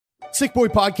Sick Boy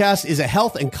Podcast is a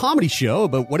health and comedy show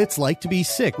about what it's like to be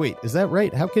sick. Wait, is that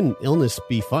right? How can illness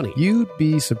be funny? You'd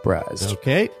be surprised.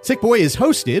 Okay. Sick Boy is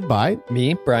hosted by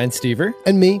Me, Brian Stever.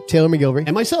 And me, Taylor McGilvery.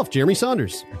 and myself, Jeremy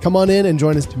Saunders. Come on in and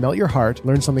join us to melt your heart,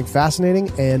 learn something fascinating,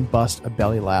 and bust a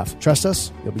belly laugh. Trust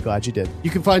us, you'll be glad you did. You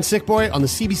can find Sick Boy on the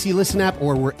CBC Listen app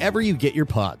or wherever you get your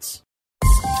pods.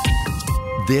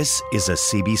 This is a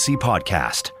CBC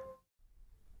podcast.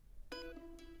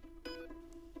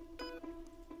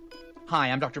 Hi,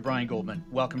 I'm Dr. Brian Goldman.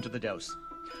 Welcome to The Dose.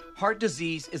 Heart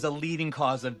disease is a leading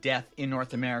cause of death in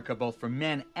North America, both for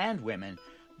men and women,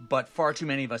 but far too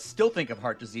many of us still think of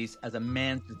heart disease as a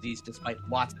man's disease despite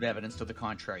lots of evidence to the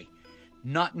contrary.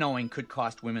 Not knowing could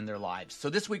cost women their lives. So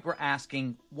this week we're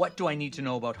asking, what do I need to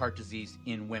know about heart disease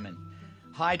in women?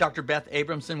 Hi, Dr. Beth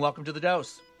Abramson. Welcome to The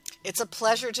Dose. It's a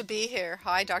pleasure to be here.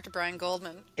 Hi, Dr. Brian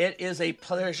Goldman. It is a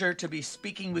pleasure to be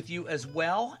speaking with you as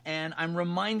well, and I'm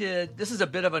reminded, this is a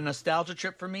bit of a nostalgia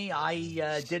trip for me.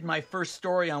 I did my first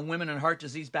story on women and heart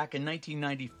disease back in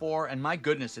 1994, and my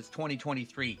goodness, it's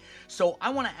 2023. So I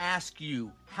want to ask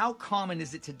you, how common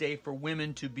is it today for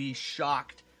women to be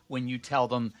shocked when you tell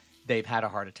them they've had a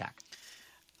heart attack?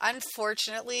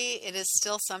 Unfortunately, it is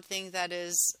still something that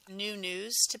is new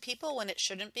news to people when it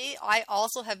shouldn't be. I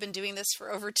also have been doing this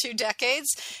for over 2 decades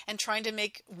and trying to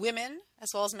make women, as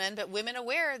well as men, but women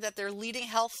aware that their leading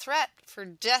health threat for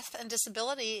death and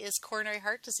disability is coronary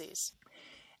heart disease.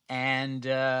 And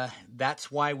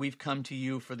that's why we've come to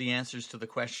you for the answers to the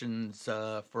questions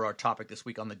for our topic this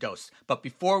week on The Dose. But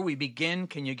before we begin,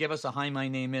 can you give us a hi, my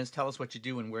name is, tell us what you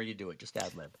do and where you do it, just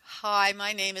ad lib. Hi,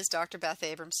 my name is Dr. Beth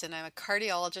Abramson. I'm a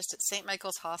cardiologist at St.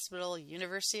 Michael's Hospital,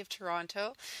 University of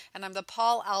Toronto, and I'm the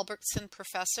Paul Albertson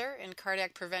Professor in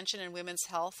Cardiac Prevention and Women's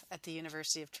Health at the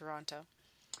University of Toronto.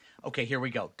 Okay, here we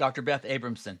go. Dr. Beth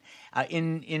Abramson,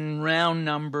 in round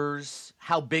numbers,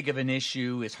 how big of an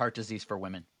issue is heart disease for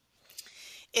women?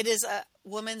 It is a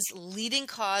woman's leading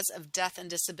cause of death and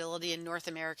disability in North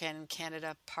America and in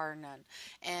Canada, par none.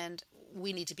 And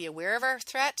we need to be aware of our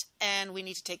threat, and we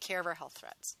need to take care of our health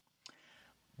threats.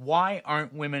 Why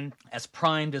aren't women as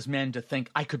primed as men to think,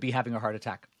 I could be having a heart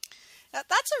attack?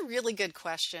 That's a really good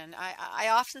question. I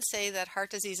often say that heart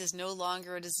disease is no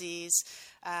longer a disease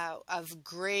of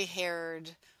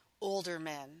gray-haired older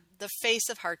men. The face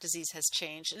of heart disease has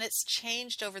changed, and it's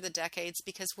changed over the decades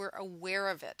because we're aware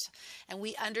of it. And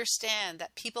we understand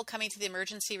that people coming to the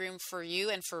emergency room for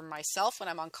you and for myself when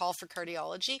I'm on call for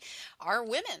cardiology are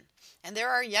women, and there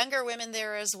are younger women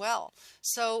there as well.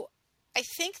 So I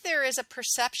think there is a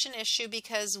perception issue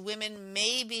because women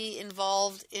may be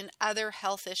involved in other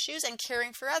health issues and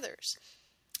caring for others.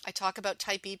 I talk about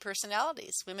type E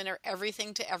personalities. Women are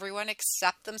everything to everyone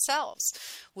except themselves.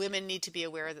 Women need to be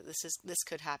aware that this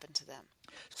could happen to them.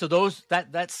 So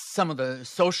that's some of the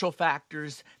social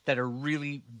factors that are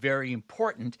really very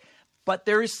important. But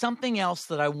there is something else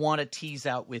that I want to tease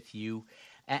out with you,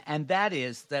 and that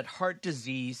is that heart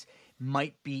disease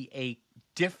might be a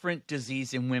different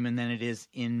disease in women than it is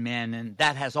in men, and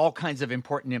that has all kinds of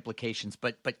important implications.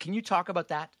 But can you talk about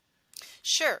that?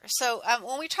 Sure. So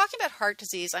when we're talking about heart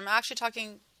disease, I'm actually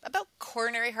talking about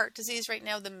coronary heart disease right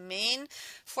now, the main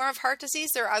form of heart disease.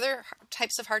 There are other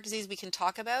types of heart disease we can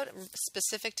talk about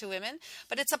specific to women,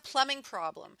 but it's a plumbing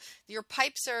problem. Your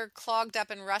pipes are clogged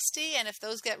up and rusty, and if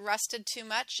those get rusted too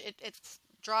much, it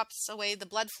drops away the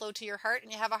blood flow to your heart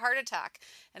and you have a heart attack.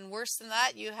 And worse than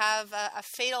that, you have a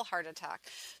fatal heart attack.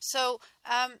 So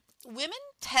women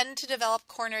tend to develop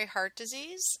coronary heart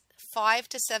disease 5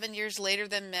 to 7 years later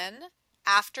than men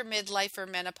after midlife or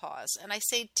menopause. And I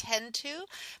say tend to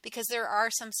because there are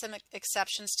some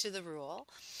exceptions to the rule.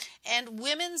 And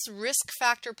women's risk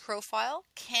factor profile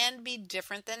can be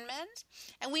different than men's.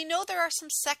 And we know there are some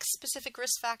sex-specific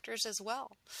risk factors as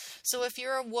well. So if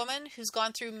you're a woman who's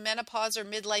gone through menopause or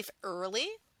midlife early,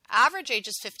 average age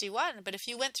is 51, but if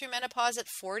you went through menopause at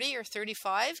 40 or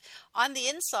 35, on the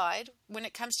inside, when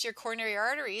it comes to your coronary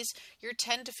arteries, you're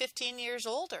 10 to 15 years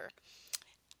older.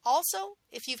 Also,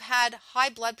 if you've had high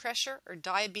blood pressure or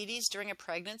diabetes during a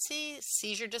pregnancy,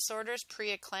 seizure disorders,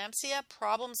 preeclampsia,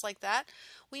 problems like that,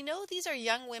 we know these are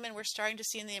young women we're starting to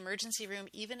see in the emergency room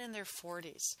even in their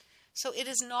 40s. So it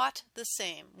is not the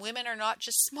same. Women are not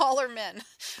just smaller men.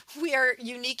 We are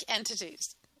unique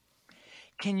entities.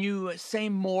 Can you say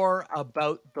more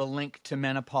about the link to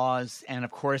menopause and,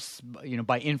 of course,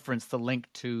 by inference, the link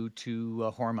to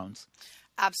hormones?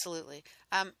 Absolutely.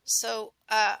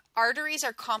 Arteries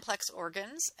are complex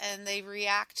organs, and they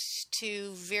react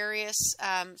to various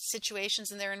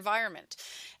situations in their environment.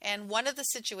 And one of the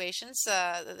situations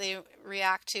that they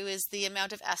react to is the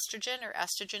amount of estrogen or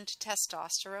estrogen to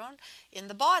testosterone in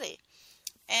the body.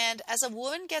 And as a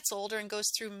woman gets older and goes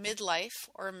through midlife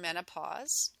or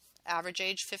menopause, average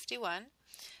age 51,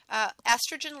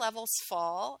 estrogen levels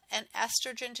fall and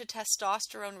estrogen to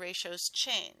testosterone ratios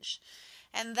change.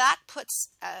 And that puts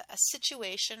a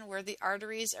situation where the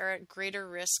arteries are at greater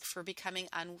risk for becoming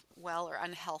unwell or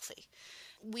unhealthy.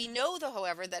 We know, though,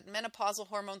 however, that menopausal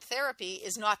hormone therapy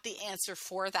is not the answer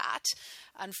for that.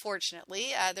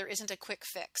 Unfortunately, there isn't a quick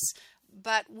fix.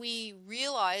 But we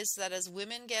realize that as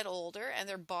women get older and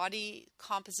their body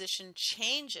composition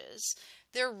changes,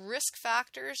 their risk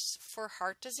factors for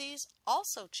heart disease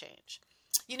also change.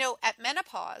 You know, at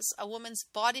menopause, a woman's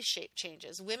body shape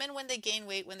changes. Women, when they gain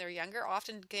weight when they're younger,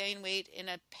 often gain weight in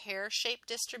a pear-shaped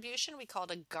distribution. We call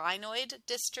it a gynoid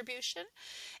distribution.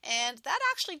 And that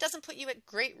actually doesn't put you at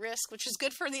great risk, which is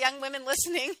good for the young women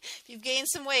listening, if you've gained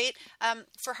some weight,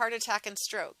 for heart attack and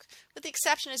stroke. But the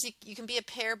exception is you can be a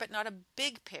pear, but not a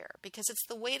big pear, because it's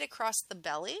the weight across the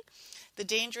belly, the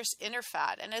dangerous inner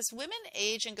fat. And as women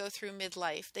age and go through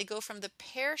midlife, they go from the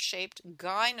pear-shaped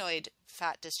gynoid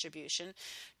fat distribution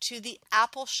to the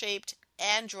apple-shaped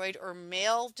android or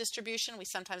male distribution. We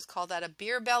sometimes call that a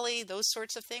beer belly, those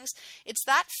sorts of things. It's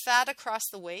that fat across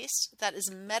the waist that is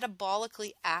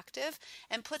metabolically active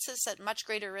and puts us at much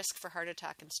greater risk for heart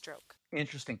attack and stroke.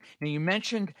 Interesting. Now, you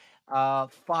mentioned 5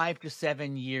 to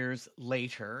 7 years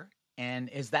later, and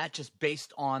is that just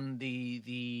based on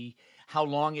the how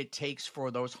long it takes for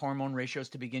those hormone ratios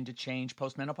to begin to change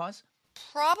post-menopause?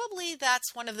 Probably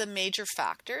that's one of the major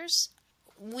factors.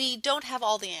 We don't have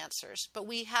all the answers, but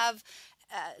we have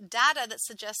data that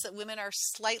suggests that women are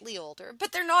slightly older,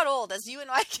 but they're not old. As you and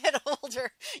I get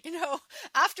older, you know,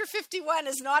 after 51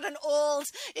 is not an old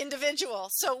individual.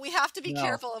 So we have to be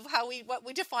careful of what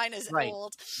we define as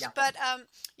old. Yeah. But,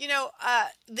 you know,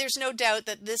 there's no doubt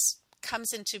that this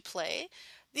comes into play.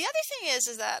 The other thing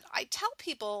is that I tell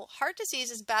people heart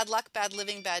disease is bad luck, bad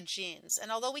living, bad genes.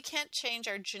 And although we can't change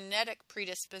our genetic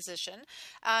predisposition,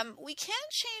 we can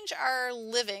change our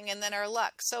living and then our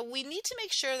luck. So we need to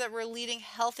make sure that we're leading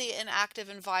healthy and active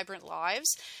and vibrant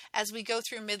lives as we go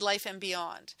through midlife and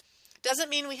beyond. Doesn't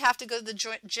mean we have to go to the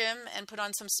gym and put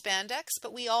on some spandex,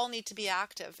 but we all need to be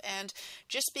active. And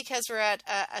just because we're at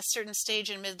a certain stage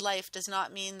in midlife does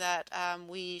not mean that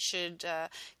we should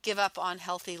give up on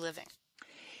healthy living.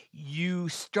 You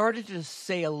started to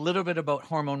say a little bit about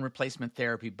hormone replacement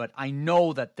therapy, but I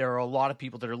know that there are a lot of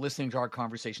people that are listening to our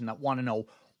conversation that want to know,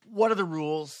 what are the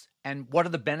rules and what are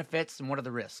the benefits and what are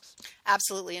the risks?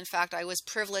 Absolutely. In fact, I was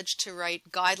privileged to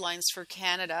write guidelines for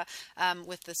Canada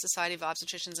with the Society of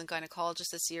Obstetricians and Gynecologists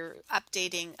this year,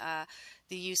 updating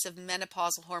the use of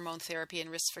menopausal hormone therapy and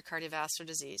risks for cardiovascular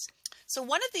disease. So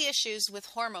one of the issues with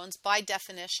hormones, by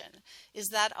definition, is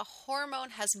that a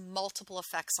hormone has multiple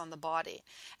effects on the body.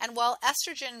 And while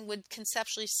estrogen would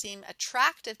conceptually seem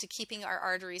attractive to keeping our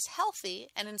arteries healthy,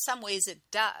 and in some ways it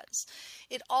does,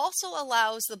 it also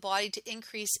allows the body to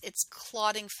increase its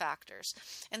clotting factors.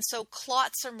 And so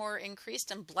clots are more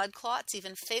increased, and blood clots,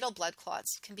 even fatal blood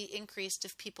clots, can be increased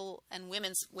if people, and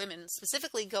women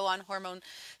specifically, go on hormone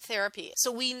therapy.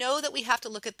 So we know that we have to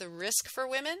look at the risk for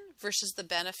women versus the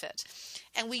benefit.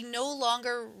 And we no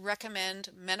longer recommend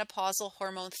menopausal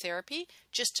hormone therapy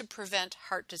just to prevent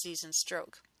heart disease and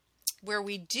stroke. Where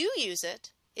we do use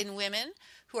it in women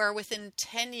who are within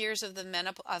 10 years of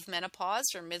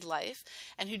menopause or midlife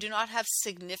and who do not have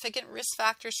significant risk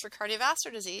factors for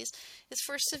cardiovascular disease is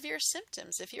for severe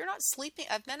symptoms. If you're not sleeping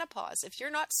at menopause, if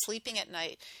you're not sleeping at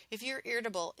night, if you're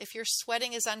irritable, if your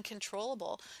sweating is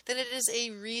uncontrollable, then it is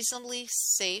a reasonably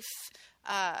safe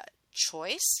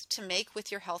choice to make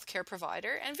with your healthcare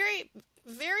provider. And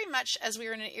very much as we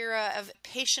are in an era of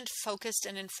patient-focused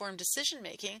and informed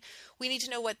decision-making, we need to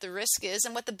know what the risk is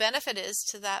and what the benefit is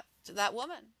to that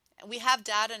woman. And we have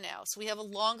data now. So we have a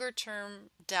longer-term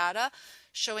data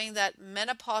showing that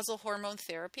menopausal hormone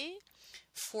therapy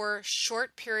for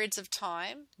short periods of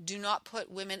time do not put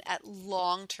women at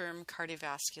long-term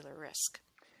cardiovascular risk.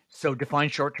 So define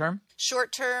short-term?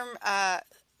 Short-term,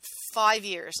 5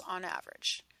 years on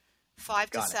average.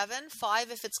 5 to 7. 5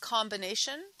 if it's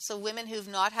combination. So women who've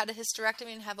not had a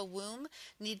hysterectomy and have a womb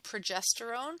need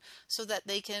progesterone so that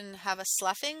they can have a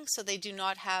sloughing, so they do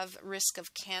not have risk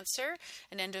of cancer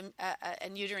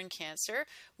and uterine cancer.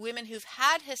 Women who've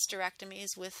had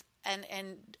hysterectomies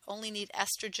and only need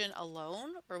estrogen alone,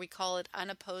 or we call it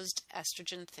unopposed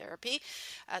estrogen therapy,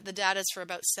 the data is for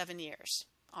about 7 years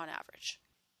on average.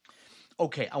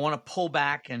 Okay, I want to pull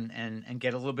back and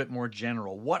get a little bit more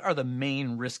general. What are the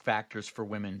main risk factors for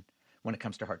women when it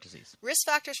comes to heart disease? Risk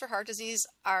factors for heart disease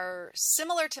are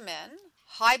similar to men: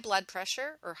 high blood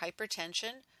pressure or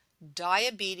hypertension,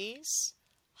 diabetes,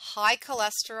 high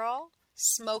cholesterol,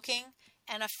 smoking,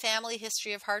 and a family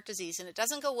history of heart disease. And it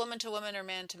doesn't go woman to woman or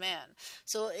man to man.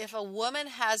 So if a woman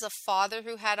has a father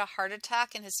who had a heart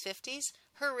attack in his 50s,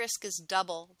 her risk is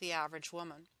double the average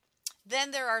woman.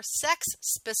 Then there are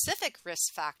sex-specific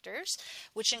risk factors,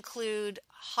 which include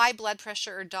high blood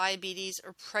pressure or diabetes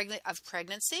or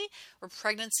pregnancy or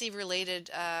pregnancy-related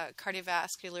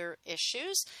cardiovascular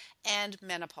issues and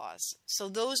menopause. So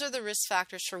those are the risk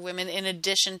factors for women in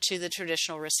addition to the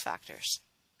traditional risk factors.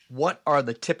 What are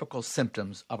the typical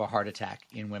symptoms of a heart attack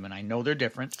in women? I know they're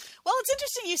different. Well, it's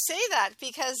interesting you say that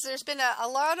because there's been a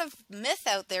lot of myth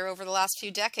out there over the last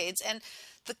few decades. And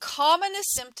the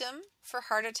commonest symptom for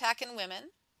heart attack in women,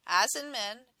 as in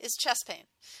men, is chest pain.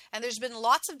 And there's been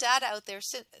lots of data out there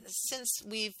since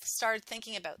we've started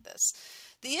thinking about this.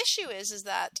 The issue is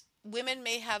that women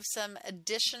may have some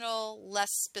additional, less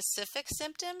specific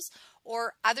symptoms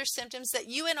or other symptoms that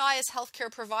you and I as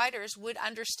healthcare providers would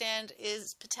understand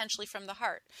is potentially from the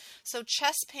heart. So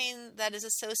chest pain that is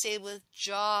associated with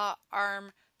jaw,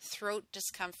 arm, throat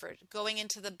discomfort, going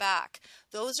into the back.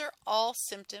 Those are all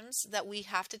symptoms that we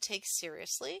have to take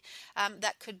seriously.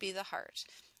 That could be the heart.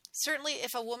 Certainly,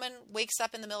 if a woman wakes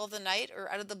up in the middle of the night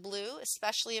or out of the blue,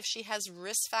 especially if she has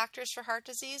risk factors for heart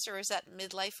disease or is at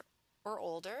midlife or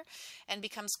older and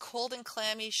becomes cold and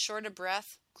clammy, short of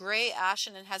breath, gray,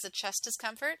 ashen, and has a chest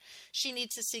discomfort, she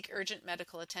needs to seek urgent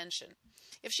medical attention.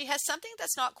 If she has something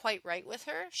that's not quite right with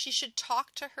her, she should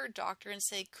talk to her doctor and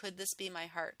say, could this be my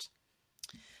heart?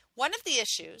 One of the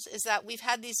issues is that we've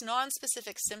had these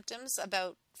non-specific symptoms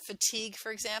about fatigue, for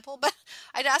example, but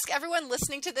I'd ask everyone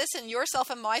listening to this and yourself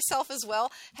and myself as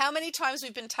well, how many times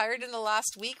we've been tired in the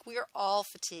last week. We are all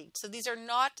fatigued. So these are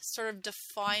not sort of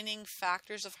defining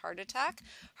factors of heart attack.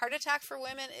 Heart attack for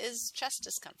women is chest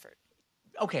discomfort.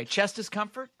 Okay, chest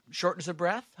discomfort, shortness of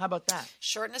breath. How about that?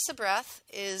 Shortness of breath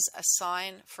is a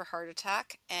sign for heart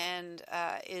attack and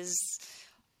is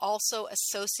also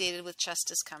associated with chest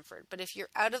discomfort. But if you're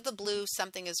out of the blue,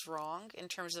 something is wrong in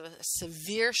terms of a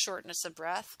severe shortness of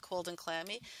breath, cold and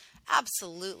clammy,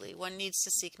 absolutely, one needs to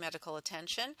seek medical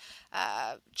attention.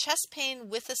 Chest pain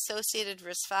with associated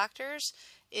risk factors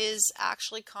is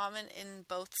actually common in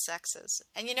both sexes.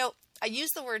 And you know, I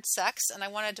use the word sex, and I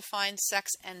want to define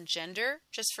sex and gender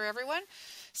just for everyone.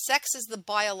 Sex is the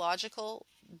biological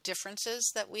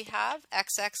differences that we have,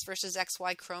 XX versus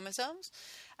XY chromosomes.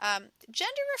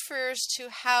 Gender refers to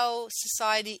how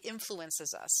society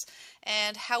influences us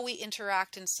and how we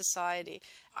interact in society.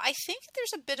 I think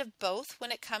there's a bit of both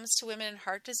when it comes to women and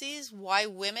heart disease, why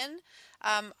women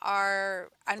are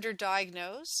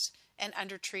underdiagnosed and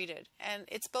undertreated. And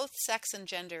it's both sex and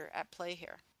gender at play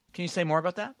here. Can you say more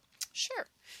about that? Sure.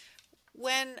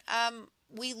 When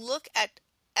we look at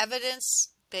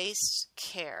evidence-based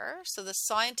care, so the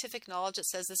scientific knowledge that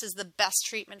says this is the best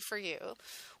treatment for you,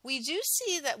 we do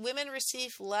see that women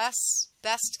receive less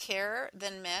best care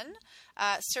than men.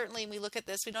 Certainly, we look at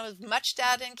this. We don't have much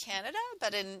data in Canada,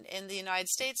 but in the United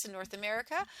States and North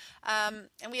America, and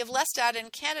we have less data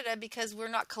in Canada because we're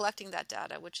not collecting that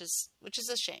data, which is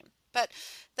a shame. But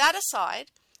that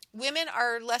aside, women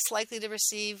are less likely to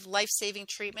receive life-saving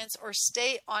treatments or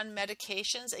stay on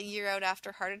medications a year out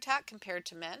after heart attack compared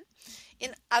to men.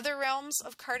 In other realms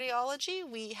of cardiology,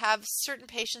 we have certain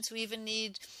patients who even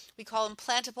need, we call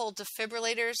implantable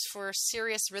defibrillators for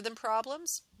serious rhythm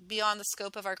problems, beyond the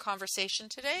scope of our conversation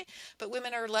today. But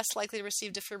women are less likely to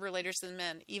receive defibrillators than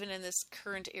men, even in this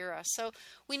current era. So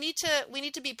we need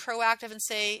to be proactive and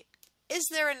say, is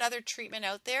there another treatment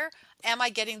out there? Am I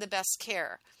getting the best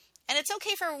care? And it's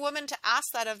okay for a woman to ask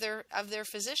that of their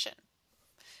physician.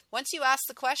 Once you ask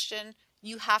the question,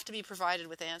 you have to be provided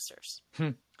with answers.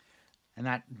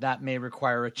 And that may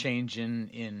require a change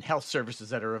in health services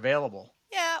that are available.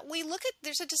 Yeah, we look at,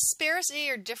 there's a disparity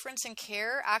or difference in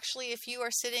care. Actually, if you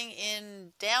are sitting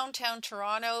in downtown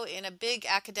Toronto in a big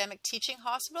academic teaching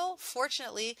hospital,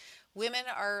 fortunately, women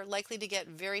are likely to get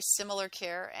very similar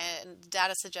care, and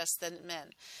data suggests than men.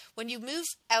 When you move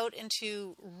out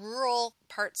into rural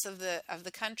parts of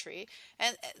the country,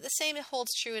 and the same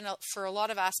holds true for a lot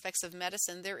of aspects of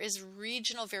medicine, there is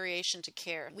regional variation to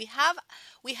care. We have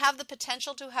the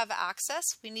potential to have access.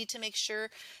 We need to make sure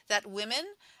that women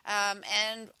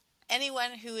and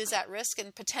anyone who is at risk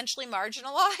and potentially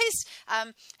marginalized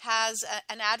has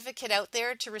an advocate out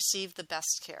there to receive the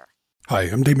best care. Hi,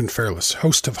 I'm Damon Fairless,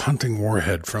 host of Hunting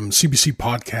Warhead from CBC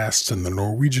Podcasts and the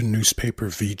Norwegian newspaper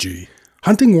VG.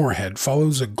 Hunting Warhead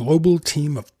follows a global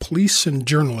team of police and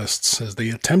journalists as they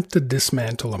attempt to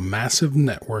dismantle a massive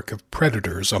network of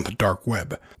predators on the dark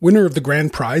web. Winner of the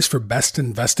grand prize for Best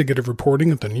Investigative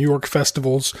Reporting at the New York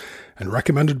Festivals, and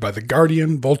recommended by The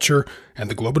Guardian, Vulture, and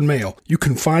the Globe and Mail, you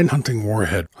can find Hunting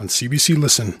Warhead on CBC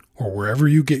Listen or wherever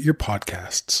you get your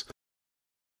podcasts.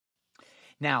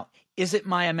 Now, is it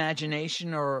my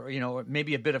imagination or,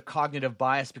 maybe a bit of cognitive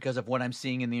bias because of what I'm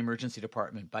seeing in the emergency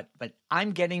department? But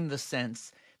I'm getting the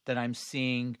sense that I'm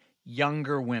seeing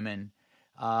younger women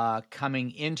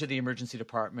coming into the emergency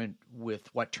department with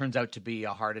what turns out to be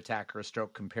a heart attack or a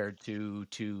stroke compared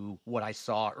to what I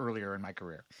saw earlier in my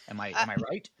career. Am I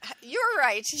right? You're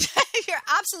right. You're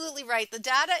absolutely right. The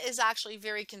data is actually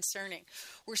very concerning.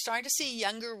 We're starting to see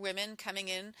younger women coming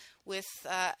in with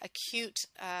acute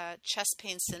chest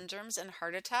pain syndromes and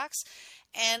heart attacks.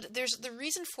 And the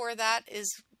reason for that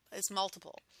is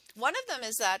multiple. One of them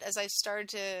is that, as I started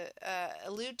to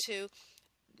allude to,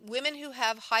 women who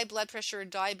have high blood pressure or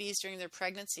diabetes during their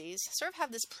pregnancies sort of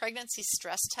have this pregnancy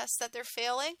stress test that they're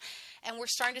failing. And we're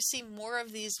starting to see more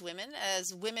of these women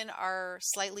as women are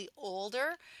slightly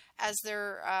older, as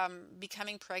they're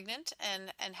becoming pregnant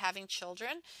and having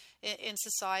children in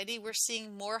society. We're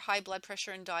seeing more high blood pressure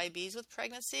and diabetes with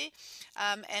pregnancy.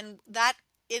 And that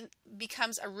it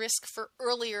becomes a risk for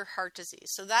earlier heart disease.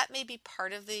 So that may be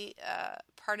part of the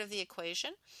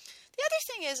equation. The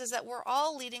other thing is that we're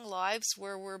all leading lives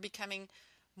where we're becoming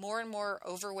more and more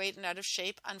overweight and out of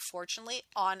shape, unfortunately,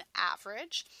 on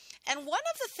average. And one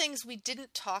of the things we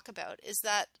didn't talk about is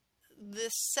that the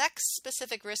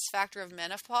sex-specific risk factor of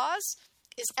menopause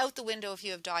is out the window if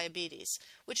you have diabetes,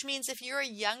 which means if you're a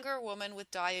younger woman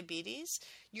with diabetes,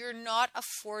 you're not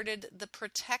afforded the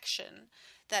protection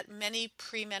that many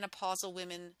premenopausal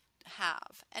women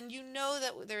have. And you know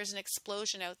that there's an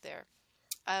explosion out there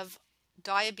of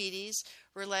diabetes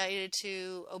related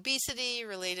to obesity,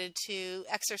 related to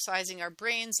exercising our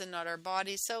brains and not our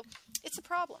bodies. So it's a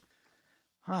problem.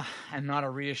 And not a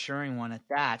reassuring one at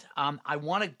that. I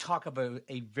want to talk about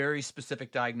a very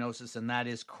specific diagnosis, and that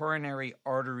is coronary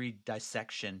artery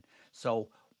dissection. So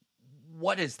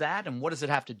what is that, and what does it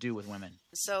have to do with women?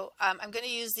 So I'm going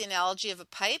to use the analogy of a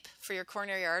pipe for your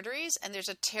coronary arteries, and there's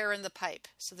a tear in the pipe.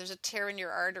 So there's a tear in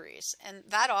your arteries, and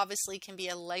that obviously can be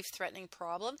a life-threatening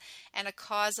problem and a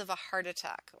cause of a heart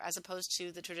attack, as opposed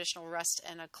to the traditional rust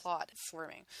and a clot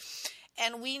forming.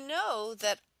 And we know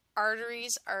that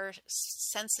arteries are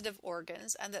sensitive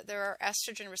organs and that there are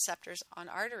estrogen receptors on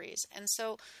arteries. And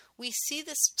so we see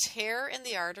this tear in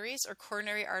the arteries or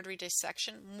coronary artery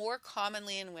dissection more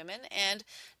commonly in women, and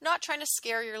not trying to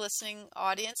scare your listening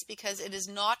audience because it is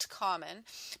not common,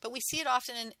 but we see it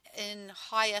often in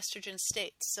high estrogen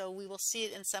states. So we will see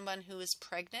it in someone who is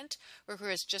pregnant or who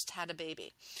has just had a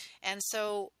baby. And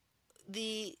so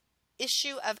the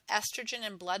issue of estrogen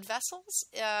in blood vessels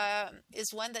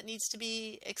is one that needs to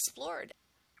be explored.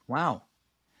 Wow.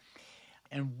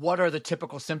 And what are the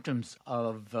typical symptoms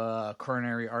of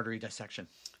coronary artery dissection?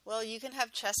 Well, you can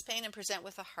have chest pain and present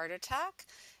with a heart attack.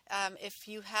 If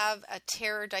you have a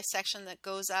tear or dissection that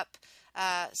goes up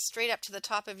straight up to the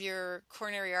top of your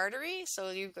coronary artery, so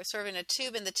you're sort of in a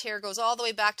tube and the tear goes all the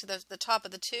way back to the top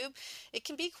of the tube, it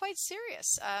can be quite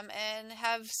serious and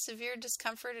have severe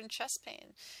discomfort and chest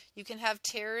pain. You can have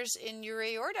tears in your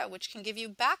aorta, which can give you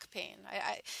back pain.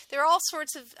 There are all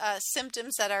sorts of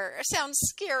symptoms that sound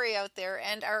scary out there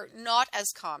and are not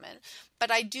as common,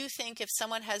 but I do think if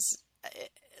someone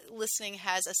listening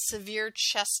has a severe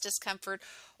chest discomfort,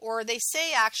 or they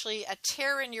say actually a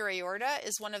tear in your aorta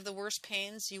is one of the worst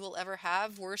pains you will ever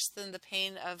have, worse than the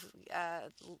pain of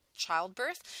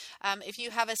childbirth. If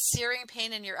you have a searing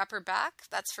pain in your upper back,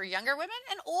 that's for younger women,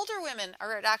 and older women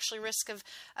are at actually risk of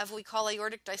what we call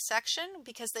aortic dissection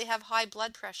because they have high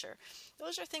blood pressure.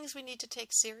 Those are things we need to take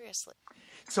seriously.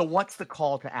 So what's the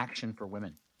call to action for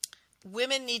women?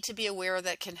 Women need to be aware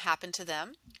that can happen to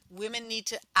them. Women need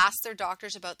to ask their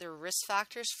doctors about their risk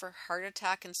factors for heart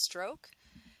attack and stroke.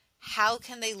 How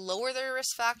can they lower their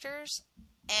risk factors?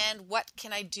 And what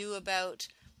can I do about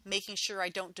making sure I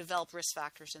don't develop risk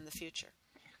factors in the future?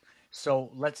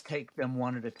 So let's take them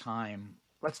one at a time.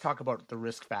 Let's talk about the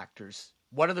risk factors.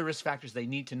 What are the risk factors they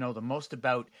need to know the most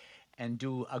about and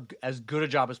do as good a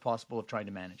job as possible of trying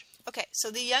to manage? Okay, so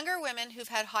the younger women who've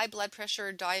had high blood pressure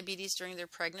or diabetes during their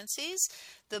pregnancies,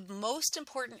 the most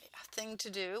important thing to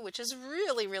do, which is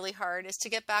really, really hard, is to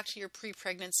get back to your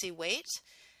pre-pregnancy weight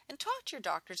and talk to your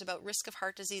doctors about risk of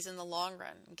heart disease in the long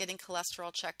run, getting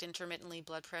cholesterol checked intermittently,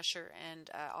 blood pressure, and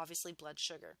obviously blood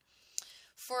sugar.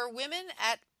 For women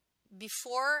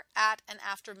before, at, and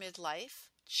after midlife,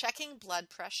 checking blood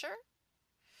pressure,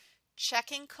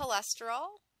 checking cholesterol,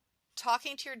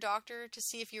 talking to your doctor to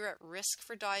see if you're at risk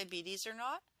for diabetes or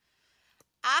not,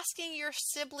 asking your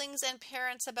siblings and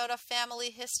parents about a family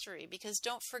history, because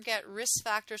don't forget, risk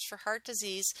factors for heart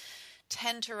disease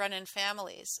tend to run in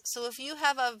families. So if you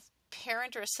have a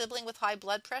parent or a sibling with high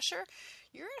blood pressure,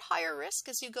 you're at higher risk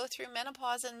as you go through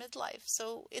menopause and midlife.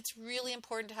 So it's really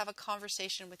important to have a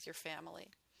conversation with your family.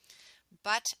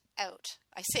 Butt out.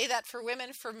 I say that for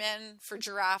women, for men, for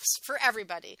giraffes, for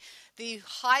everybody. The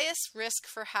highest risk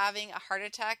for having a heart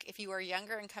attack if you are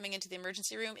younger and coming into the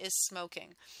emergency room is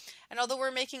smoking. And although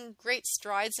we're making great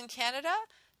strides in Canada,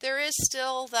 there is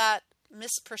still that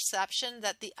misperception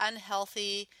that the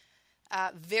unhealthy,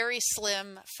 very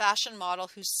slim fashion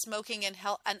model who's smoking and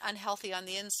unhealthy on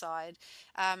the inside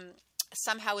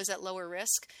somehow is at lower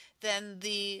risk than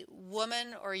the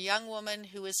woman or young woman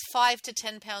who is 5 to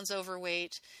 10 pounds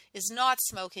overweight, is not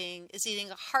smoking, is eating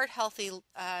a heart-healthy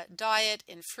diet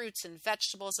in fruits and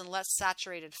vegetables and less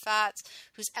saturated fats,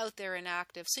 who's out there and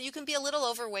active. So you can be a little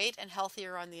overweight and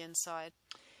healthier on the inside.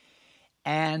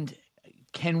 And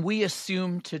can we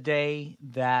assume today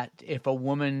that if a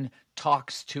woman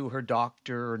talks to her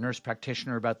doctor or nurse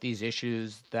practitioner about these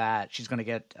issues, that she's going to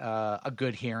get a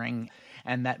good hearing,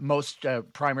 and that most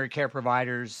primary care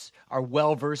providers are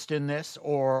well versed in this,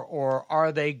 or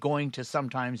are they going to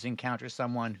sometimes encounter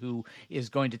someone who is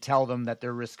going to tell them that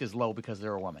their risk is low because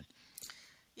they're a woman?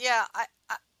 Yeah,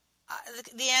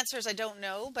 the answer is I don't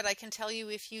know, but I can tell you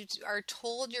if you are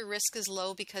told your risk is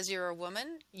low because you're a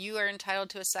woman, you are entitled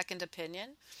to a second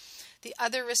opinion. The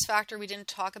other risk factor we didn't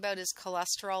talk about is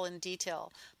cholesterol in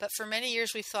detail. But for many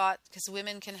years we thought, because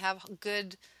women can have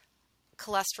good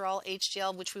cholesterol,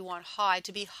 HDL, which we want high,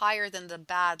 to be higher than the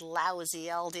bad, lousy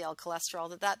LDL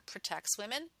cholesterol, that protects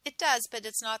women. It does, but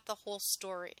it's not the whole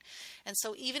story. And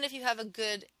so even if you have a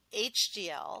good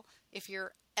HDL, if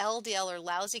your LDL or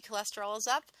lousy cholesterol is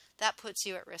up, that puts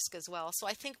you at risk as well. So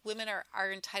I think women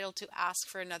are entitled to ask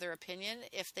for another opinion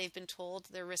if they've been told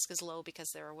their risk is low because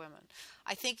they're a woman.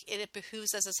 I think it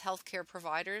behooves us as healthcare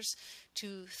providers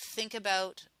to think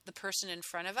about the person in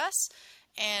front of us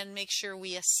and make sure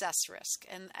we assess risk.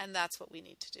 And that's what we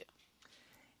need to do.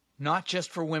 Not just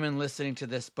for women listening to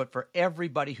this, but for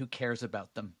everybody who cares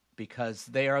about them, because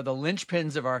they are the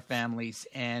linchpins of our families,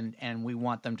 and we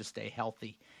want them to stay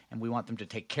healthy. And we want them to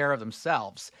take care of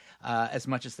themselves as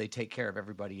much as they take care of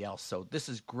everybody else. So this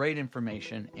is great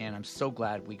information, and I'm so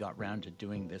glad we got around to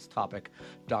doing this topic.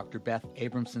 Dr. Beth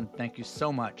Abramson, thank you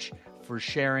so much for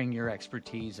sharing your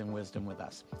expertise and wisdom with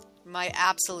us. My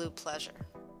absolute pleasure.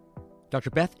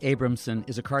 Dr. Beth Abramson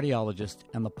is a cardiologist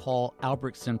and the Paul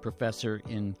Albrechtsen Professor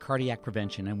in Cardiac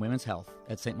Prevention and Women's Health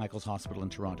at St. Michael's Hospital in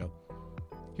Toronto.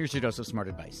 Here's your dose of smart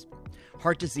advice.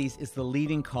 Heart disease is the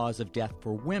leading cause of death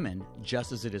for women,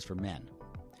 just as it is for men.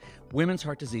 Women's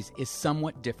heart disease is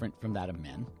somewhat different from that of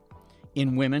men.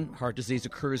 In women, heart disease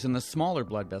occurs in the smaller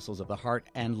blood vessels of the heart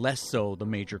and less so the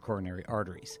major coronary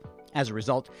arteries. As a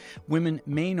result, women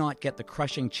may not get the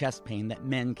crushing chest pain that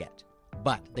men get,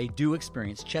 but they do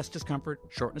experience chest discomfort,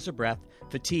 shortness of breath,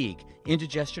 fatigue,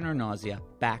 indigestion or nausea,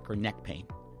 back or neck pain.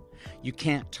 You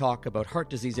can't talk about heart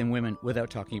disease in women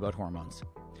without talking about hormones.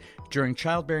 During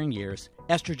childbearing years,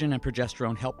 estrogen and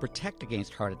progesterone help protect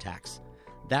against heart attacks.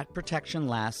 That protection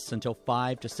lasts until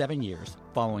 5 to 7 years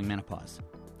following menopause.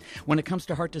 When it comes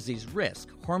to heart disease risk,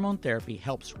 hormone therapy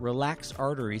helps relax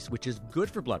arteries, which is good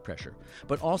for blood pressure,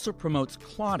 but also promotes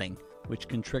clotting, which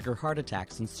can trigger heart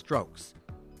attacks and strokes.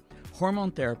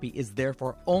 Hormone therapy is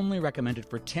therefore only recommended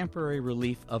for temporary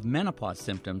relief of menopause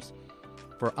symptoms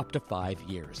for up to 5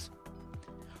 years.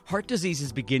 Heart disease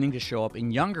is beginning to show up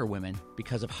in younger women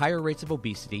because of higher rates of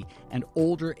obesity and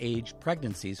older age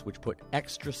pregnancies, which put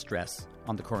extra stress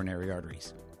on the coronary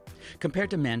arteries. Compared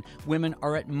to men, women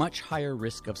are at much higher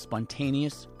risk of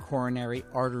spontaneous coronary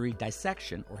artery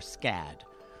dissection, or SCAD,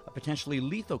 a potentially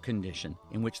lethal condition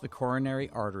in which the coronary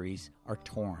arteries are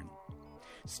torn.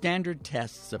 Standard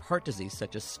tests of heart disease,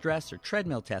 such as stress or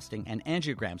treadmill testing and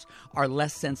angiograms, are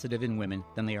less sensitive in women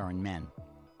than they are in men.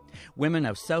 Women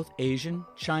of South Asian,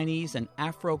 Chinese, and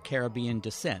Afro-Caribbean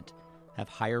descent have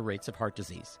higher rates of heart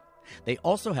disease. They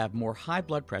also have more high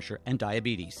blood pressure and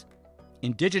diabetes.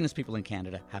 Indigenous people in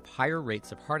Canada have higher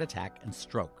rates of heart attack and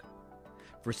stroke.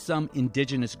 For some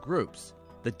Indigenous groups,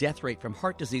 the death rate from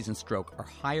heart disease and stroke are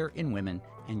higher in women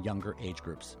and younger age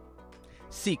groups.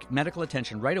 Seek medical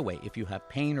attention right away if you have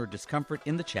pain or discomfort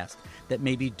in the chest that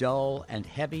may be dull and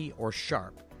heavy or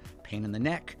sharp, pain in the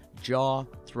neck, jaw,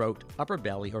 throat, upper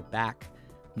belly, or back,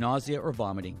 nausea or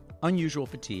vomiting, unusual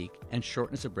fatigue, and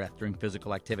shortness of breath during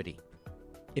physical activity.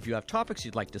 If you have topics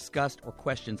you'd like discussed or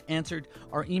questions answered,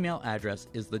 our email address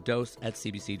is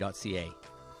thedose@cbc.ca.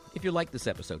 If you like this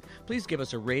episode, please give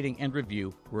us a rating and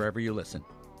review wherever you listen.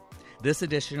 This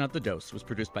edition of The Dose was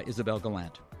produced by Isabel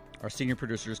Gallant. Our senior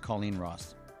producer is Colleen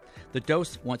Ross. The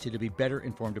Dose wants you to be better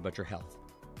informed about your health.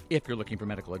 If you're looking for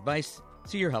medical advice,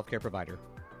 see your healthcare provider.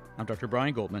 I'm Dr.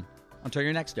 Brian Goldman. Until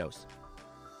your next dose.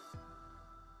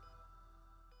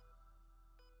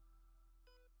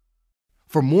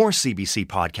 For more CBC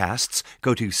podcasts,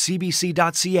 go to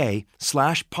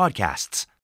cbc.ca/podcasts.